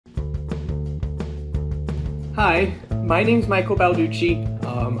Hi, my name's Michael Balducci.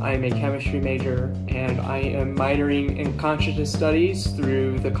 I'm a chemistry major and I am minoring in consciousness studies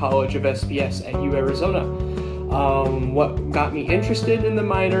through the College of SPS at U Arizona. What got me interested in the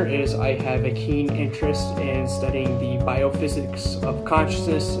minor is I have a keen interest in studying the biophysics of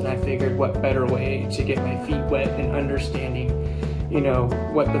consciousness, and I figured what better way to get my feet wet in understanding,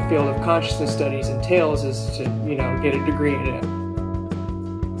 what the field of consciousness studies entails is to, get a degree in it.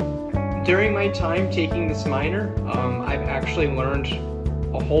 During my time taking this minor, I've actually learned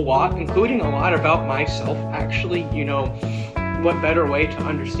a whole lot, including a lot about myself. Actually, what better way to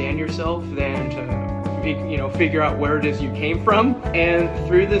understand yourself than to, figure out where it is you came from. And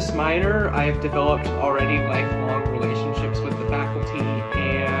through this minor, I've developed already lifelong relationships with the faculty,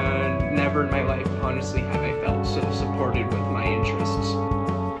 and never in my life, honestly, have